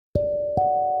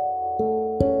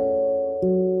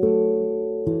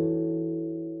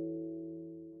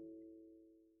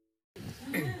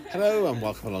and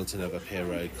welcome along to another Pier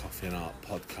Coffee and Art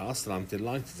podcast. And I'm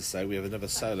delighted to say we have another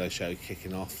solo show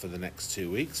kicking off for the next 2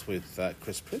 weeks with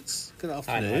Chris Pritz. Good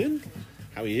afternoon. Hi,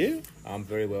 how are you? I'm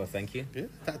very well, thank you. Yeah,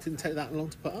 that didn't take that long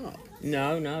to put up.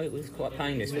 No, it was quite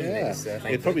painless, wasn't it? So,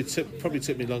 it probably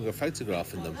took me longer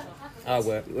photographing them. Oh,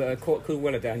 well, could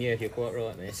well have done, yeah, you're quite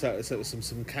right there. So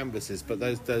some canvases, but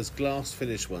those glass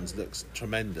finish ones looks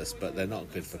tremendous, but they're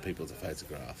not good for people to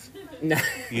photograph. No.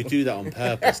 You do that on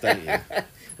purpose, don't you?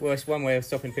 Well, it's one way of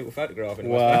stopping people photographing.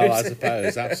 Well, I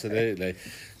suppose, absolutely.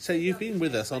 So you've been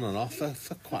with us on and off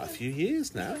for quite a few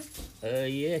years now.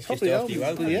 Yeah, just after you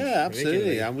opened. Yeah,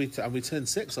 absolutely. And we turned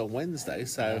 6 on Wednesday,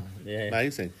 so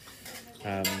amazing.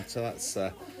 So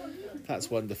that's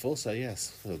wonderful. So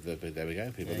yes, well, there we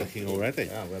go. People looking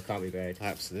already. Oh well, can't be bad.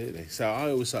 Absolutely. So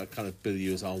I always kind of bill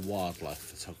you as our wildlife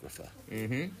photographer.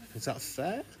 Mm-hmm. Is that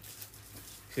fair?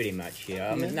 Pretty much,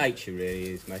 yeah. I mean, nature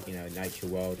really is, nature,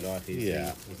 wildlife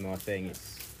is my thing.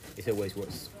 It's always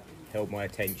what's held my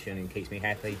attention and keeps me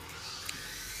happy.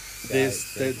 There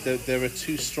are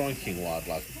two striking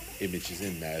wildlife images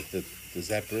in there. The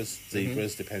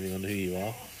zebras, depending on who you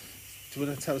are. Do you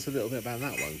want to tell us a little bit about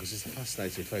that one? Because it's a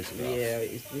fascinating photograph. Yeah,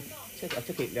 I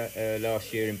took it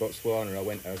last year in Botswana.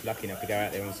 I was lucky enough to go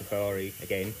out there on safari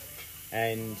again,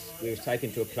 and we was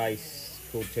taken to a place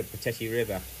called the Patesi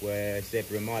River where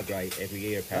zebra migrate every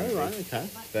year apparently. Oh, right, okay.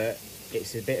 But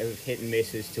it's a bit of hit and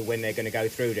miss as to when they're going to go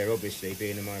through there, obviously,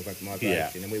 being a migration. Yeah.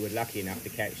 And we were lucky enough to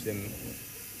catch them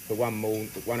for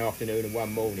one afternoon and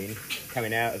one morning,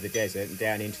 coming out of the desert and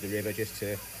down into the river just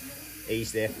to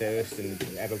ease their thirst and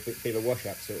have a bit of a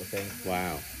wash-up sort of thing.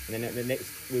 Wow. And then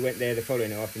we went there the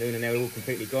following afternoon and they were all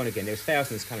completely gone again. There was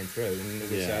thousands coming through and all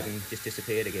of a sudden just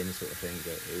disappeared again sort of thing.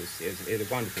 But it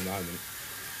was a wonderful moment.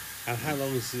 And how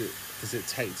long does it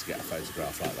take to get a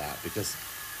photograph like that? Because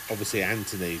obviously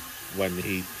Anthony, when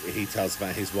he tells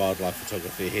about his wildlife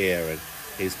photography here and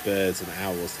his birds and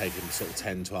owls take him sort of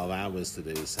 10, 12 hours to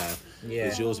do. So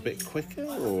is yours a bit quicker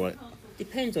or...?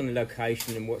 Depends on the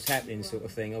location and what's happening sort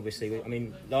of thing, obviously. I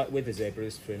mean, like with the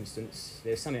zebras, for instance,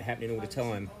 there's something happening all the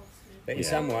time. But in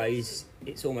some ways,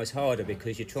 it's almost harder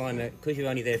because because you're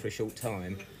only there for a short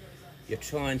time, you're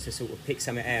trying to sort of pick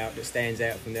something out that stands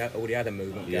out from all the other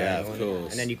movement going on. Of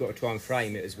course. And then you've got to try and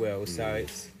frame it as well. So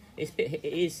it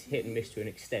is hit and miss to an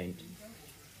extent.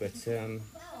 But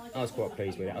I was quite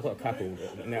pleased with it. I've got a couple,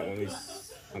 and that one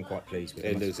I'm quite pleased with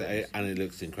it. It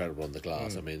looks incredible on the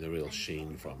glass. I mean, the real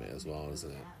sheen from it as well,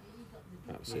 isn't it?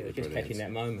 Absolutely just brilliant. catching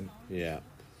that moment. Yeah.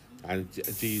 And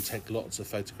do you take lots of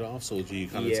photographs, or do you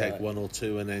kind of take one or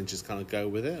two and then just kind of go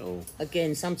with it? Or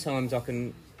again, sometimes I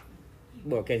can.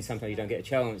 Well, again, sometimes you don't get a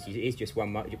chance. It's just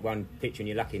one picture, and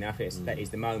you're lucky enough. That is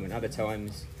the moment. Other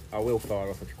times, I will fire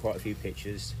off quite a few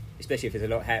pictures, especially if there's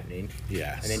a lot happening.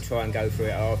 Yes. And then try and go through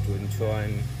it afterward and try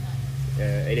and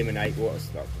eliminate what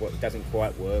doesn't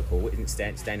quite work or what isn't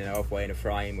standing halfway in a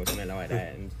frame or something like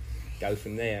that, and go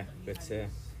from there. But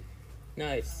no,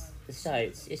 it's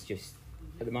just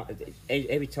at the moment,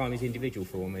 every time is individual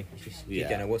for me. It's just you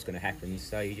don't know what's going to happen,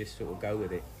 so you just sort of go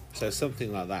with it. So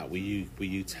something like that, were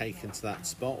you taken to that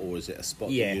spot, or is it a spot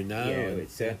that you know? Yeah,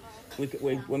 it's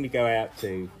when we go out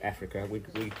to Africa,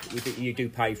 you do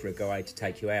pay for a guide to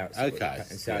take you out. Okay.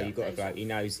 And so you've got a bloke. He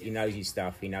knows his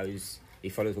stuff. He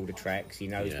follows all the tracks. He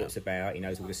knows what's about. He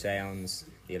knows all the sounds,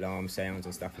 the alarm sounds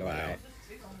and stuff like that.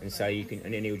 And so you can,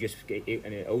 and then he'll just get it,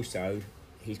 and also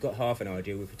he's got half an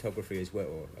idea with photography as well,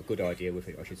 or a good idea with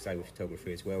it, I should say, with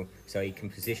photography as well. So he can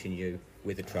position you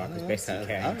with the truck as best he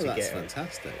can to that's get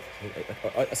fantastic.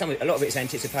 A lot of it's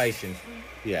anticipation.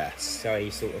 Yes. So he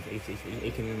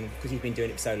he can, because he's been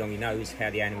doing it for so long, he knows how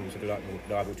the animals are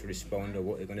liable to respond or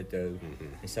what they're going to do,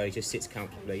 and so he just sits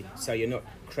comfortably. So you're not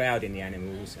crowding the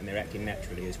animals, and they're acting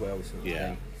naturally as well. Sort of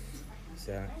thing.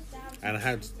 So. And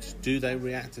how do they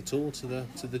react at all to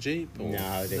the Jeep? Or?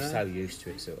 No, they're so used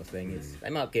to it, sort of thing. They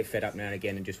might get fed up now and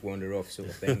again and just wander off, sort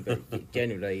of thing. But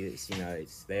generally,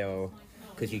 they are,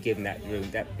 because you give them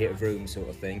that bit of room, sort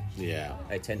of thing. Yeah.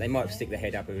 They might stick their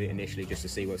head up a bit initially just to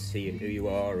see who you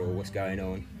are or what's going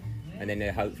on, and then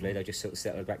hopefully they'll just sort of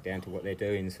settle back down to what they're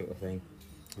doing, sort of thing.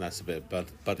 That's a bit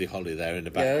of Buddy Holly there in the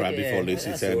background before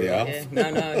Lucy turned it off. Yeah.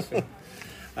 No, it's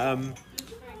fine.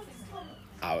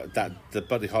 The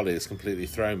Buddy Holly has completely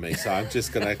thrown me, so I'm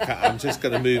just gonna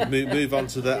move on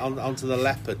to the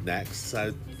leopard next.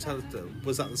 So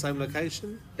Was that the same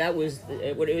location? That was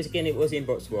well. It was again. It was in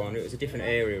Botswana. It was a different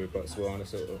area of Botswana,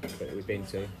 sort of, that we've been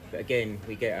to. But again,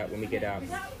 when we get up,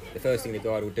 the first thing the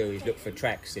guide will do is look for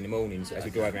tracks in the mornings as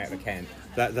we drive out of the camp.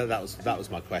 That was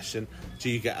my question. Do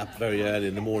you get up very early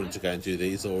in the morning to go and do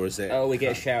these, or is it? Oh, we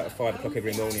get a shout at 5 o'clock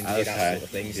every morning to get up, sort of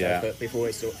thing. So, but before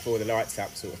the lights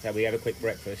up, sort of, so we have a quick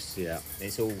breakfast. Yeah. And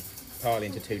it's all piled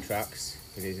into 2 trucks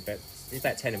because there's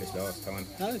about 10 of us last time.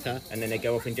 Okay. And then they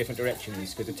go off in different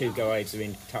directions because the 2 guides are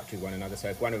in touch with one another. So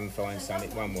if one of them finds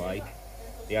something one way,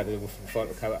 the other will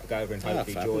go over and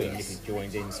hopefully join if he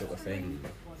joins in, sort of thing,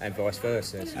 and vice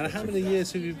versa. And how many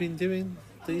years have you been doing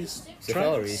these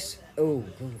safaris? Oh,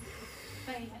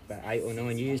 about 8 or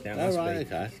 9 years now. Oh, right,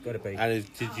 okay. It's got to be. And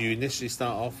did you initially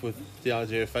start off with the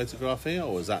idea of photography,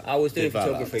 or was that? I was doing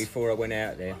photography before I went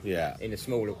out there. Yeah. In a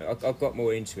smaller, I've got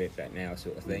more into it back now,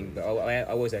 sort of thing. But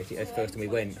I was actually, the first time we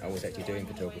went, I was actually doing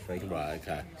photography. Right.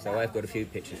 Okay. So I've got a few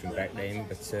pictures from back then,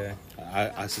 but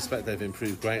I suspect they've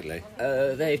improved greatly.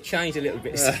 They've changed a little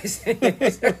bit since.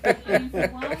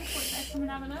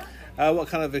 What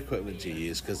kind of equipment do you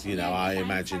use? Because I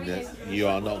imagine that you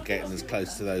are not getting as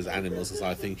close to those animals as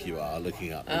I think you are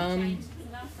looking up.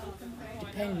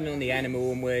 Depending on the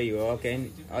animal and where you are,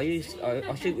 again, I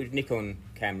shoot with Nikon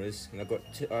cameras, and I've got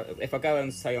if I go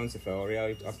on safari,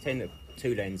 I tend to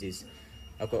 2 lenses.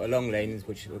 I've got a long lens,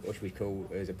 which we call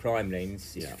as a prime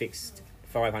lens. It's fixed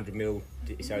 500mm,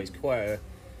 so it's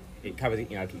it covers it.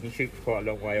 You can shoot quite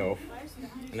a long way off.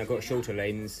 And I've got a shorter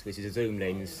lens, which is a zoom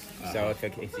lens. So if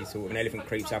sort of an elephant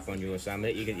creeps up on you or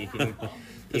something, you can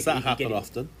Does that happen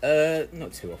often?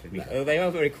 Not too often. No. They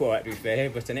are very quiet, to be fair,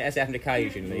 but it has happened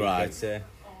occasionally. Right. But,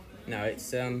 no,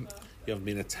 it's. You haven't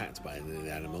been attacked by any of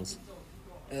the animals?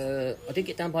 I did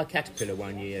get done by a caterpillar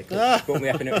one year. It brought me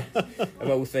up of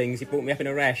all things, it brought me up in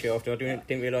a rash after I didn't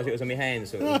realise it was on my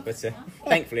hands, sort of. But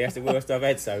thankfully, that's the worst I've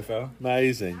had so far.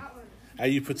 Amazing. Are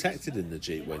you protected in the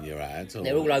Jeep when you're out? Or?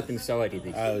 They're all open-sided,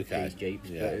 these Jeeps,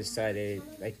 yeah. But as I say,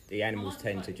 the animals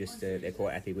tend to just, they're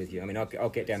quite happy with you. I mean, I'll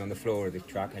get down on the floor of the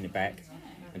truck in the back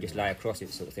and just lay across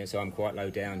it, sort of thing, so I'm quite low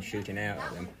down shooting out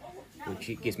at them,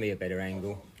 which gives me a better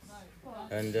angle.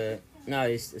 And no,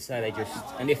 it's say they just,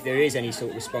 and if there is any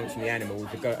sort of response from the animals,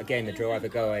 the driver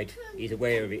guide, he's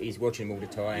aware of it, he's watching them all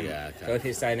the time. Yeah, okay. So if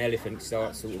it's, say, an elephant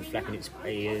starts sort of flapping its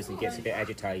ears and gets a bit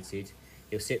agitated,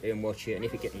 he'll sit there and watch it, and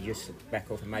if it gets, you just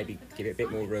back off and maybe give it a bit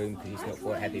more room because he's not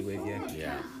quite happy with you.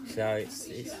 Yeah. So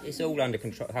it's all under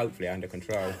control, hopefully under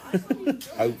control.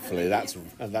 Hopefully, that's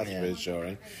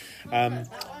reassuring.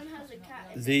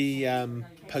 The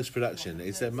post-production,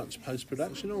 is there much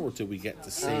post-production, or do we get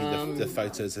to see the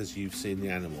photos as you've seen the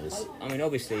animals? I mean,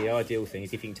 obviously, the ideal thing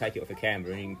is if you can take it off a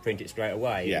camera and you can print it straight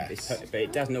away. Yes. But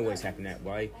it doesn't always happen that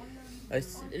way.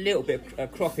 It's a little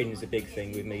bit cropping is a big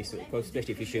thing with me, sort of,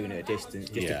 especially if you're shooting at a distance,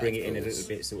 just to bring it in a little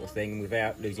bit, sort of thing,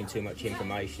 without losing too much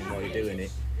information while you're doing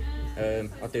it.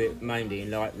 I do it mainly in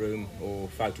Lightroom or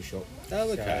Photoshop. Oh,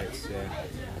 okay. So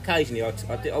occasionally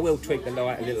I will tweak the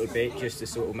light a little bit just to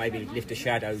sort of maybe lift the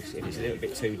shadows if it's a little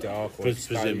bit too dark. Or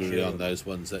presumably on those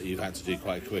ones that you've had to do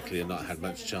quite quickly and not had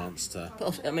much chance to.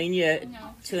 I mean, yeah,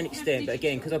 to an extent, but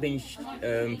again, because I've been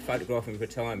photographing for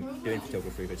time, doing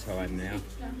photography for time now,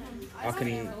 I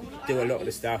can do a lot of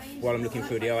the stuff while I'm looking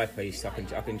through the eyepiece. I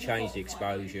can change the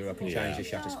exposure, I can change the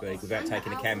shutter speed without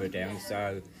taking the camera down.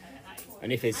 So.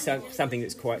 And if there's something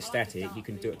that's quite static, you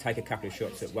can take a couple of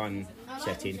shots at one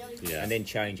setting and then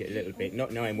change it a little bit,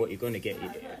 not knowing what you're going to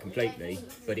get completely,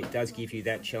 but it does give you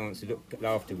that chance to look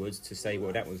afterwards to say,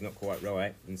 well, that one's not quite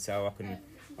right, and so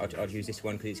I'd use this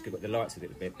one because it's got the lights a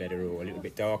little bit better or a little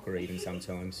bit darker even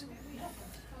sometimes.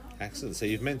 Excellent. So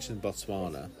you've mentioned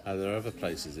Botswana. Are there other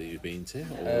places that you've been to,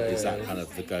 or is that kind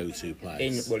of the go-to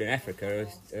place? In Africa,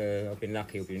 I've been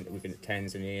lucky. We've been to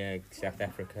Tanzania, South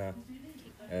Africa,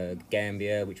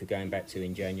 Gambia, which we're going back to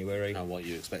in January. And what are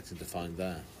you expecting to find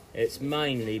there? It's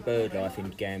mainly bird life in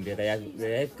Gambia. They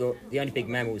have got the only big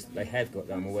mammals they have got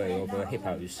that I'm aware of are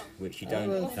hippos, which you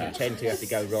tend to have to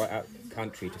go right up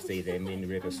country to see them in the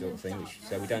river sort of thing.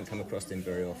 So we don't come across them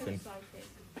very often.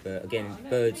 But again,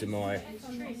 birds are my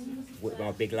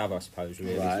big love, I suppose,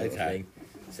 really. Right, sort of thing.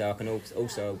 So I can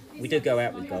also we do go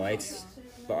out with guides,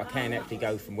 but I can actually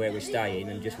go from where we're staying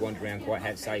and just wander around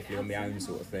quite safely on my own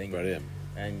sort of thing. Brilliant.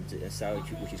 And so,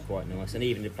 which is quite nice. And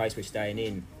even the place we're staying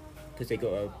in, because they've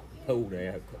got a pool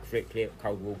there, clear,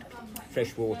 cold water,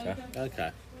 fresh water.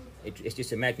 Okay. It's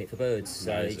just a magnet for birds.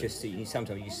 So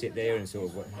sometimes you sit there and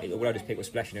sort of, although there's people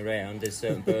splashing around, there's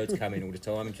certain birds coming all the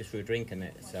time and just for a drink and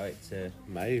that. So it's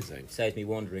amazing. Saves me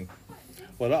wandering.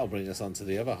 Well, that'll bring us on to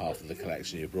the other half of the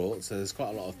collection you brought. So there's quite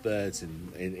a lot of birds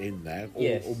in there.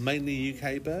 Yes. All mainly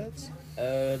UK birds?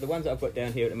 The ones that I've got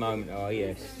down here at the moment are,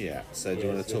 yes. Yeah, so do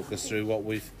you want to talk us through what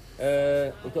we've...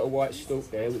 We've got a white stork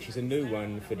there, which is a new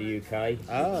one for the UK.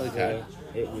 Oh, okay.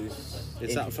 It was...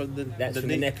 Is that from the... That's from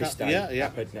the Neck Estate.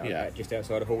 Yeah. Just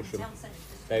outside of Horsham.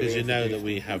 Because you know that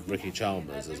we have Ricky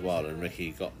Chalmers as well, and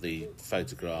Ricky got the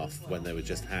photograph when they were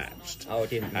just hatched. Oh, I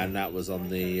didn't. And that was on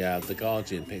the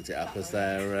Guardian picked it up as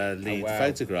their lead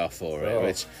photograph for it, Oh.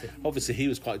 which obviously he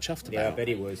was quite chuffed about. Yeah, I bet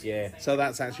he was, yeah. So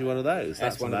that's actually one of those.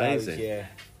 That's one amazing. of those, yeah.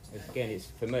 Again, it's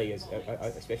for me,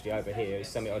 especially over here, it's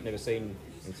something I'd never seen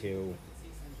until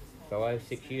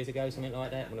 5-6 years ago, something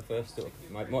like that, when I first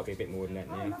might be a bit more than that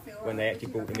now, when they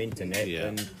actually brought them into net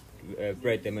and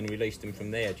bred them and released them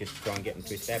from there just to try and get them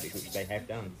to establish, which they have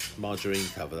done. Margarine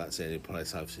cover, that's the only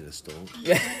place I've seen a stork.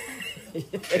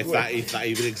 if that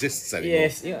even exists anymore.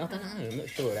 Yes, yeah, I don't know, I'm not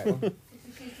sure of that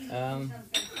one.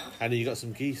 And you got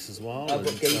some geese as well. I've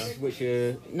got geese, which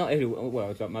are not everyone.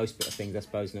 Well, like most things, I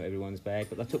suppose not everyone's bag.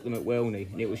 But I took them at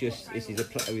Welney, and it was just this is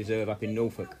a reserve up in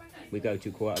Norfolk. We go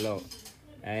to quite a lot,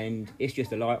 and it's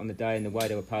just a light on the day and the way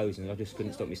they were posing. I just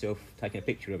couldn't stop myself taking a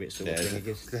picture of it, sort of thing. It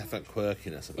just have that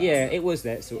quirkiness about it. It was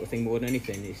that sort of thing more than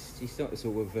anything. It's not the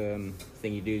sort of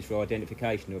thing you do for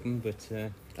identification of them, but.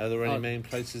 Are there any main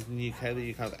places in the UK that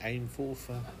you kind of aim for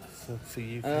UK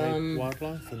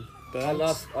wildlife and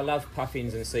birds? I love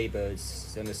puffins and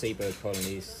seabirds and the seabird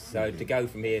colonies. So to go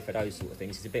from here for those sort of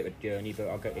things, it's a bit of a journey. But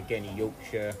I'll go again in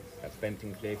Yorkshire, at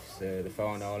Bempton Cliffs, the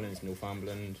Farne Islands,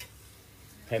 Northumberland,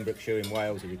 Pembrokeshire in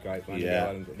Wales is a great one. Yeah. The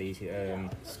island, these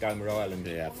Skomer Island.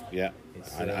 Yeah.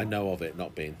 I know of it,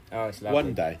 not been. Oh, it's lovely.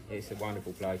 One day. It's a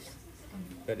wonderful place.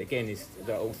 But again, it's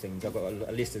like all things. I've got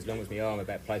a list as long as my arm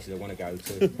about places I want to go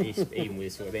to, even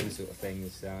with sort of them sort of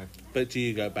things. So. But do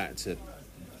you go back to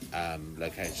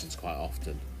locations quite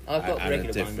often? I've got regular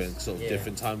at different ones.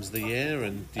 Different times of the year,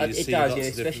 and do you see does, lots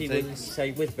of especially different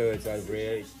things? with birds over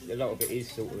here. A lot of it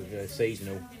is sort of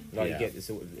seasonal. Like you get the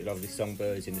sort of a lot of the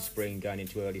songbirds in the spring going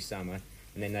into early summer,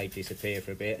 and then they disappear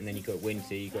for a bit, and then you've got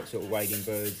winter. You've got sort of wading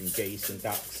birds and geese and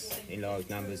ducks in large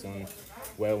numbers on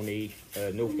Welney,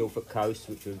 North Norfolk coast,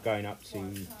 which we're going up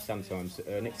to sometimes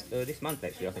this month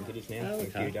actually. I think it is now for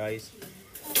a few days,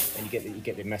 and you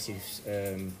get the massive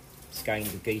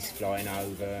skeins of geese flying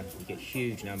over. You get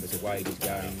huge numbers of waders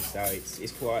going, so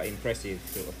it's quite impressive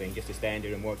sort of thing just to stand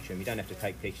there and watch them. You don't have to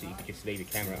take pictures. You can just leave your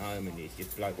camera at home, and it's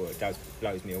just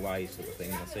blows me away sort of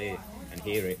thing. I see it and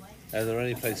hear it. Are there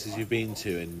any places you've been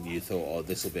to and you thought, oh,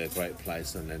 this will be a great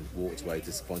place, and then walked away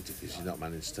disappointed because you've not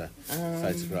managed to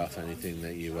photograph anything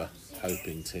that you were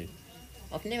hoping to?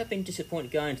 I've never been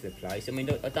disappointed going to the place. I mean,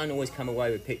 I don't always come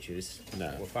away with pictures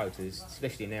or photos,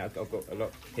 especially now. I've got a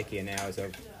lot pickier now as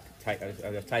I've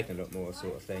taken a lot more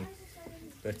sort of thing.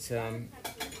 But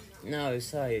no,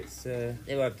 it's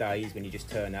there are days when you just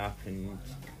turn up and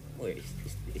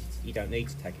you don't need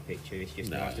to take a picture. It's just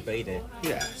nice to be there.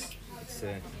 Yes.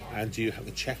 And do you have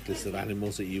a checklist of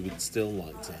animals that you would still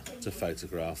like to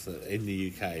photograph in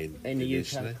the UK? In the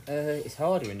UK, it's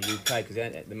harder in the UK because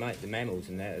the mammals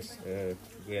and that are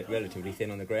relatively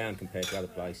thin on the ground compared to other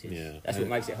places. Yeah. That's what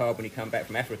makes it hard when you come back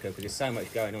from Africa, because there's so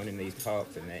much going on in these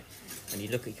parks and that. And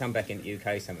you come back into the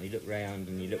UK, you look round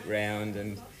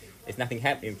and there's nothing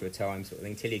happening for a time, sort of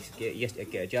thing, until you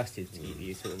get adjusted,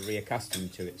 you sort of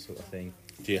reaccustomed to it, sort of thing.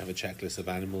 Do you have a checklist of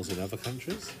animals in other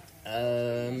countries?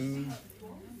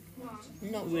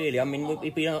 Not really. I mean,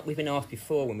 we've been asked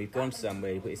before when we've gone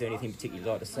somewhere, but is there anything particularly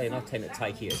you'd like to say? And I tend to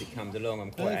take it as it comes along. I'm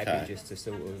quite happy just to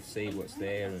sort of see what's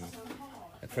there and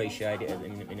appreciate it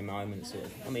in a moment. Sort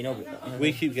of. I mean,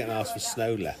 we keep getting asked for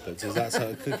snow leopards. Is that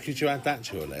so? Could you add that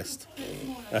to your list?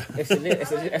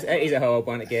 It is a hard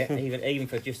one to get, even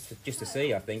for just to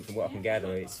see. I think, from what I can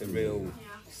gather, it's a real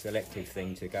selective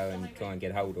thing to go and try and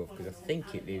get hold of, because I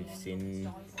think it lives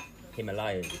in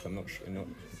Himalayas, if I'm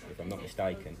not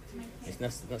mistaken. It's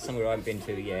not somewhere I haven't been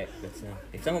to yet, but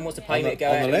if someone wants to pay me to go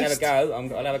out and have a go,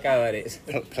 I'll have a go at it.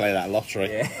 Play that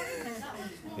lottery.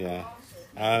 Yeah.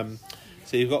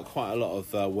 So you've got quite a lot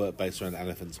of work based around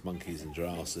elephants, monkeys and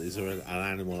giraffes. Is there an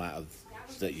animal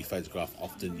that you photograph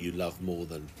often you love more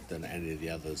than any of the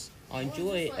others? I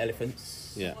enjoy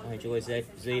elephants. Yeah. I enjoy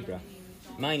zebra,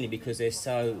 mainly because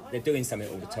they're doing something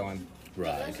all the time.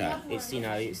 Right, okay.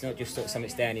 It's not just sort of something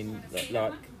standing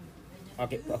like I've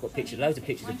got loads of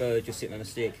pictures of birds just sitting on a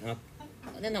stick. And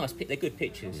they're nice, they're good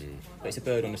pictures, but it's a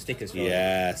bird on a stick as well.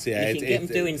 Yes, yeah. If you can get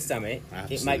them doing something,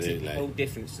 absolutely. it makes a whole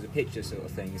difference to the picture, sort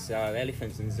of thing. So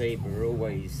elephants and zebra are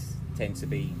always tend to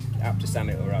be up to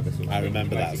something or other. Sort of I thing.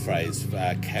 remember that Basically. phrase.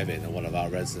 Kevin, one of our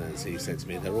residents, he said to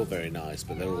me, "They're all very nice,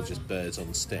 but they're all just birds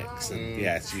on sticks." And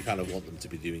yes, you kind of want them to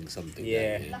be doing something.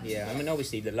 Yeah, don't you? yeah. I mean,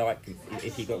 obviously, the light.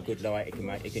 If you got good light,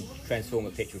 it can transform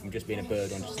a picture from just being a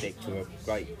bird on a stick to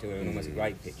an almost a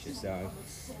great picture. So,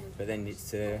 but then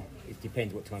it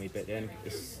depends what time you. But then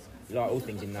it's like all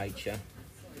things in nature.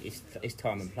 It's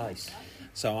time and place.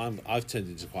 So I've turned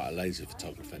into quite a lazy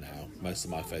photographer now. Most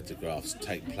of my photographs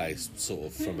take place sort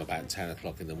of from about 10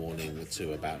 o'clock in the morning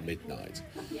to about midnight.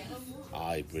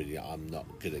 I'm not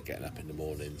good at getting up in the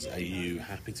mornings. Are you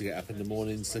happy to get up in the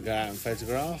mornings to go out and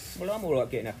photograph? Well, I'm all right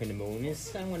getting up in the mornings.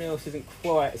 Someone else isn't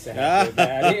quite so happy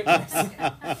about it.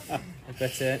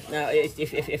 But no,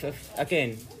 if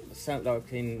again, something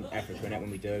like in Africa and that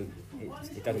when we do,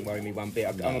 it doesn't worry me one bit.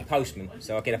 I'm a postman,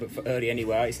 so I get up early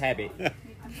anyway. It's habit.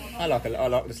 I like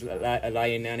just a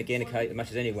lay-in now and again, as much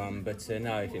as anyone. But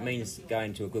no, if it means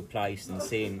going to a good place and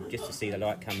just to see the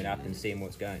light coming up and seeing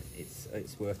what's going,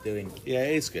 it's worth doing. Yeah,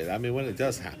 it is good. I mean, when it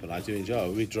does happen, I do enjoy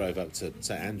it. We drove up to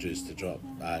St Andrews to drop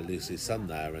Lucy's son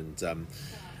there, and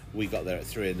we got there at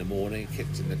 3 in the morning,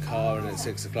 kicked in the car, and at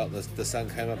 6 o'clock the sun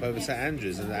came up over St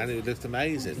Andrews, and it looked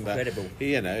amazing. Incredible. But,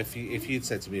 you know, if you'd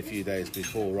said to me a few days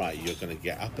before, right, you're going to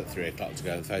get up at 3 o'clock to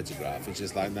go and photograph, it's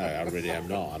just like, no, I really am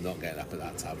not. I'm not getting up at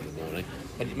that time in the morning.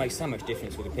 But it makes so much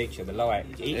difference with the picture, the light.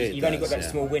 You've only got that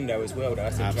small window as well, though.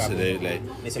 That's the Absolutely.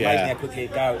 trouble. And it's amazing how quickly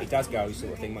it does go,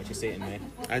 sort of thing, once you're sitting there.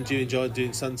 And do you enjoy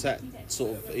doing sunset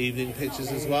sort of evening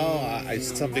pictures as well?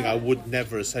 It's something I would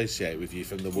never associate with you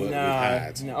from the work we've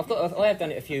had. No, I have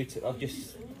done it a few.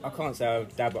 I can't say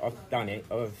I've done it.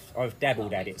 I've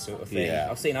dabbled at it, sort of thing. Yeah.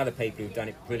 I've seen other people who've done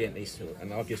it brilliantly,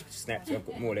 and I've just I've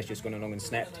got more or less just gone along and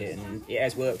snapped it, and it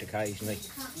has worked occasionally.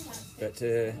 But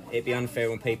it'd be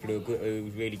unfair on people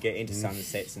who really get into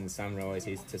sunsets and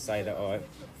sunrises to say that I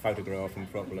photograph them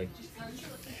properly.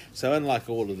 So unlike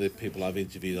all of the people I've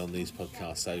interviewed on these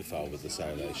podcasts so far with the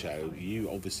solo show, you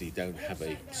obviously don't have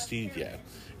a studio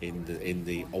in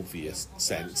the obvious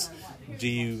sense. Do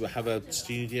you have a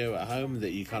studio at home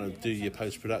that you kind of do your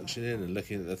post-production in and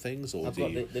looking at the things? Or I've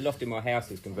got the loft in my house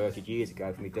was converted years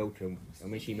ago for my daughter,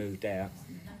 and when she moved out,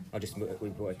 we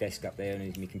brought a desk up there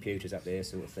and my computers up there,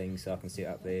 sort of thing, so I can sit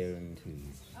up there and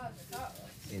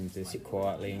sit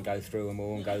quietly and go through them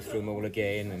all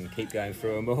again and keep going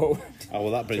through them all. Oh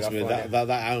well, that brings me that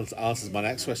answers my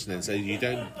next question then. So you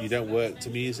don't work to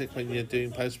music when you're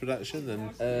doing post production and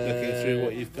looking through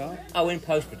what you've got? Oh, in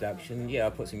post production, yeah, I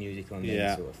put some music on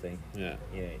there, sort of thing. Yeah.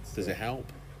 Does it help?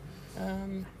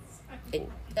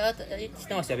 It's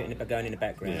nice to have it going in the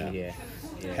background. Yeah.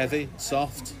 Heavy,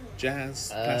 soft, jazz,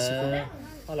 classical.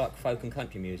 I like folk and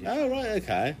country music. Oh right,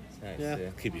 okay.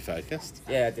 So Keep you focused.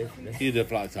 Yeah, definitely. You'd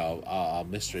have liked our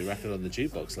mystery record on the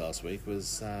jukebox last week.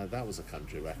 That was a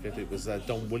country record. It was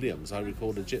Don Williams. I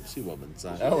recorded Gypsy Woman.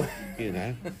 So you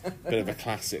know, bit of a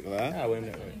classic there. Oh,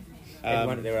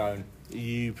 everyone at their own.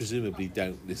 You presumably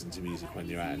don't listen to music when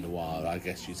you're out in the wild. I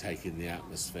guess you take in the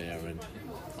atmosphere and.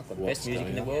 I've got the best music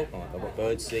in the world. I've got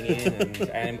birds singing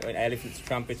and elephants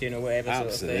trumpeting or whatever.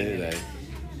 Absolutely. Sort of thing.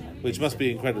 Which must be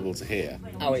incredible to hear.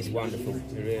 Oh, it's wonderful.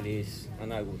 It really is. I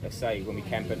know. I say when we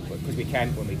camp, because we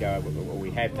camp when we go. What we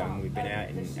have done, we've been out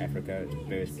in Africa,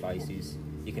 various places.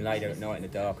 You can lay there at night in the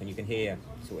dark and you can hear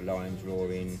sort of lions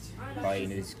roaring,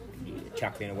 hyenas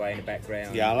chuckling away in the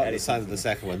background. Yeah, I like the sound of the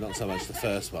second one, not so much the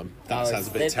first one. That sounds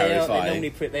a bit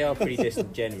terrifying. They are pretty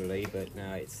distant generally, but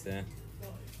no, it's.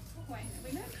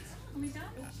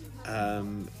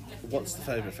 What's the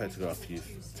favourite photograph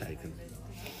you've taken?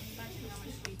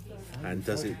 And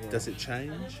does it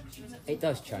change? It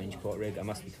does change quite regularly, I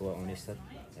must be quite honest.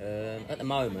 At the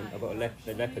moment, I've got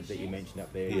the leopard that you mentioned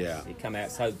up there. Yeah. It come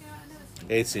out so...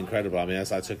 It's incredible. I mean,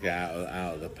 as I took it out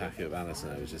of the packet of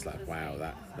Anderson, it was just like, wow,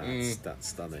 that's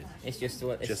stunning. It's just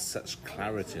such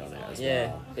clarity on it as well.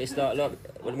 Yeah, but it's like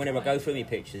whenever I go through my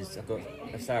pictures, I've got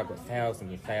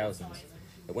thousands and thousands.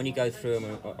 But when you go through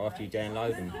them after you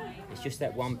download them, it's just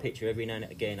that one picture every now and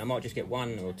again. I might just get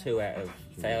one or two out of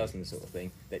thousands, sort of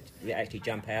thing, that actually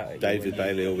jump out at you. David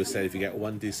Bailey always said if you get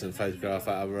one decent photograph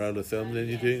out of a roll of film, then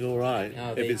you're doing all right.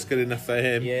 If it's good enough for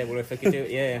him. Yeah, well, if I could do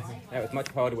it, that was much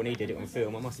harder when he did it on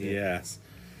film, I must admit. Yes.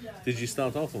 Did you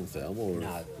start off on film? Or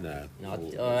No,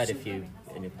 I had a few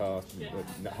in the past,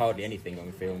 but hardly anything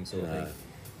on film, sort of thing.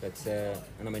 But,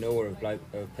 and I'm in awe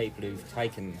of people who've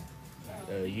taken...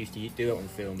 used to do it on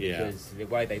film because the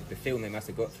way the film they must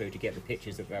have got through to get the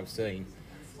pictures that they've seen,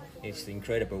 it's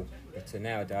incredible. But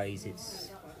nowadays it's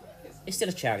still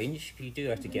a challenge. You do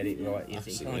have to get it right. You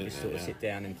can't just sort of sit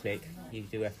down and click. You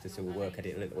do have to sort of work at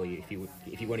it a little. Or if you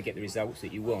want to get the results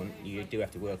that you want, you do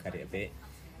have to work at it a bit.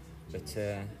 But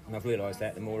and I've realised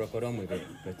that the more I've got on with it.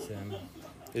 But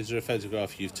is there a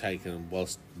photograph you've taken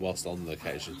whilst on the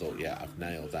occasion, thought, yeah, I've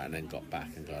nailed that, and then got back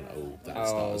and gone, oh,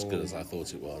 that's not as good as I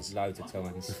thought it was? Loads of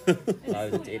times.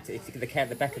 Loads.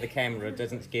 The back of the camera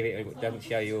doesn't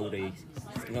show you all the.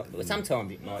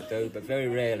 Sometimes it might do, but very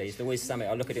rarely. It's always something.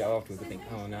 I look at it afterwards and think,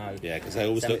 oh no. Yeah, because they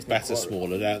always look better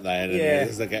smaller, don't they? And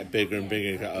as they get bigger and bigger,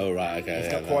 you go, oh right, okay.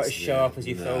 It's not quite as sharp as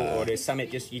you thought, or there's something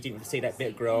just you didn't see that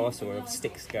bit of grass or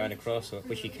sticks going across,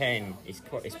 which you can. It's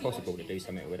possible to do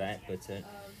something with that, but.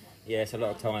 Yes, a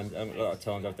lot of times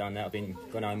I've done that.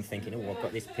 I've gone home thinking, oh, I've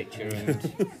got this picture,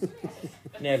 and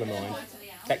never mind.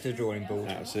 Back to the drawing board.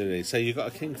 Absolutely. So you've got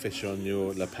a kingfisher on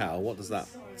your lapel. What does that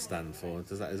stand for?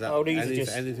 Is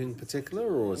that anything particular,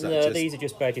 or is that just... these are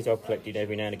just badges I've collected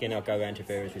every now and again. I'll go around to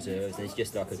various reserves, and it's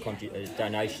just like a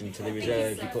donation to the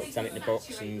reserve. You put something in the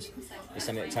box, and it's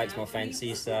something that takes my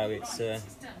fancy. So it's.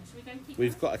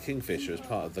 We've got a kingfisher as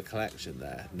part of the collection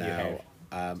there now.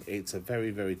 It's a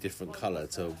very, very different colour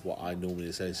to what I normally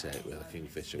associate with a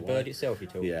kingfisher. The bird itself, you're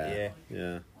talking.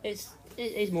 Yeah.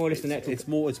 It's more or less the natural.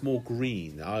 It's more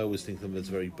green. I always think of them as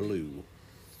very blue.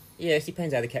 Yeah, it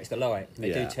depends how they catch the light.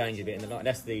 They do change a bit in the light.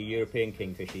 That's the European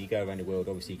kingfisher. You go around the world,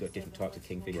 obviously you've got different types of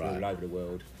kingfisher all over the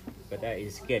world. But that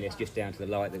is, again, it's just down to the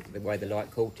light, the way the light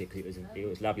caught it, because it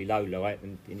was lovely low light,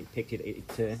 and it picked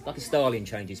it like a starling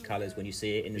changes colours when you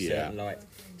see it in a certain light.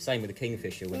 Same with the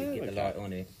kingfisher when you get the light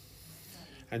on it.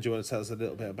 And do you want to tell us a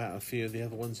little bit about a few of the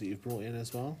other ones that you've brought in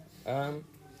as well?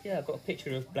 Yeah, I've got a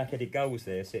picture of black-headed gulls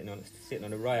there sitting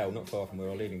on a rail not far from where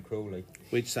I live in Crawley.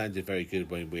 Which sounded very good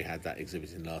when we had that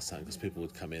exhibiting last time, because people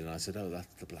would come in and I said, oh, that's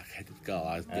the black-headed gull.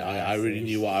 I really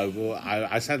knew what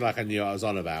I sounded like I knew what I was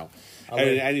on about.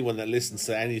 Anyone that listens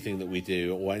to anything that we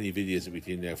do or any videos that we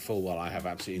do know full well, I have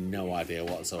absolutely no idea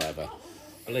whatsoever.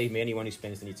 Believe me, anyone who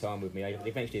spends any time with me,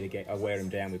 eventually I wear them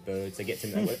down with birds. They get to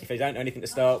know, if they don't know anything to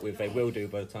start with, they will do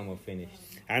by the time I've finished.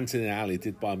 Anthony and Ali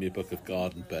did buy me a book of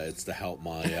garden birds to help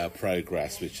my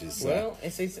progress, which is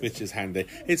which is handy.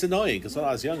 It's annoying because when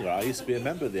I was younger, I used to be a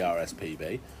member of the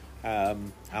RSPB,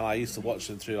 and I used to watch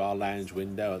them through our lounge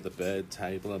window at the bird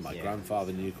table. And my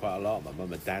grandfather knew quite a lot. My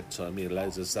mum and dad told me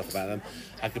loads of stuff about them.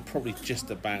 I could probably just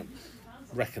about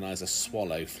recognise a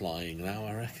swallow flying now,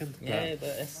 I reckon. Yeah,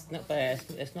 but it's not bad.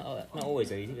 It's not always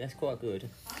easy. That's quite good.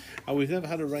 And we've never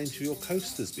had a range of your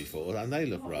coasters before, and they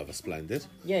look rather splendid.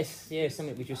 Yes,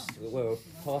 something we just,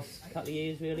 past couple of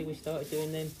years really, we started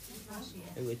doing them.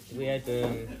 We had,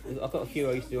 I've got a few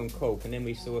I used to do on cork, and then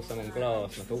we saw some on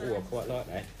glass, and I thought, I quite like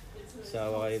that.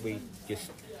 So we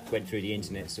just went through the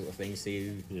internet sort of thing,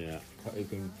 see who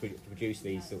can produce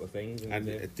these sort of things. And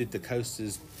did the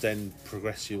coasters then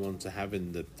progress you on to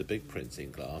having the big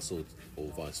printing glass, or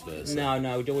vice versa?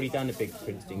 No, we'd already done the big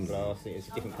printing glass. It was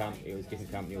a different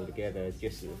company altogether. It's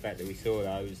just the fact that we saw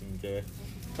those, and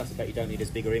plus the fact you don't need as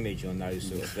bigger image on those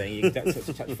sort of thing. You can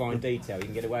touch fine detail. You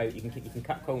can get away. You can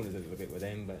cut corners a little bit with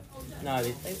them. But no,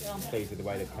 I'm pleased with the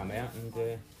way they've come out,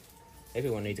 and.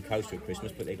 Everyone needs a coaster at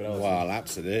Christmas, put their glass in. Well,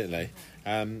 absolutely.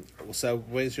 So,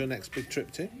 where's your next big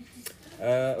trip to?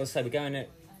 We're going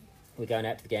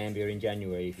out to the Gambia in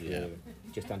January for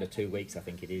just under 2 weeks, I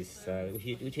think it is.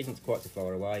 Which isn't quite so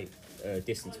far away,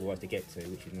 distance-wise to get to,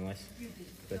 which is nice.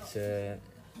 But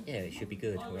it should be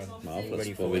good. Marvellous.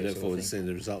 We look forward to seeing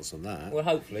the results on that. Well,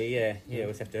 hopefully, we'll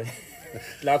just have to.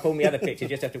 Like all my other pictures,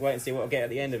 just have to wait and see what I get at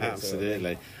the end of it.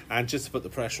 Absolutely. Sort of and just to put the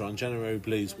pressure on, January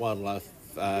Blues Wildlife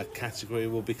category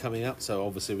will be coming up, so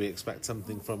obviously we expect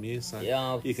something from you, so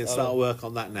you can start work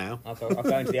on that now. I'll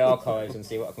go into the archives and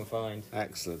see what I can find.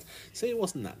 Excellent. See, it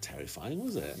wasn't that terrifying,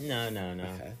 was it? No.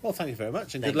 Okay. Well, thank you very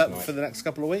much, and good luck for the next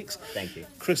couple of weeks. Thank you.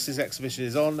 Chris's exhibition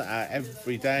is on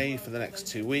every day for the next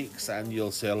 2 weeks, and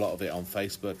you'll see a lot of it on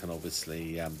Facebook, and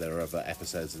obviously there are other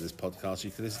episodes of this podcast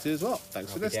you can listen to as well.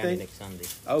 Thanks for listening. Next Sunday.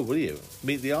 Oh, will you?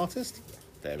 Meet the artist?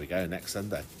 There we go, next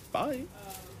Sunday. Bye.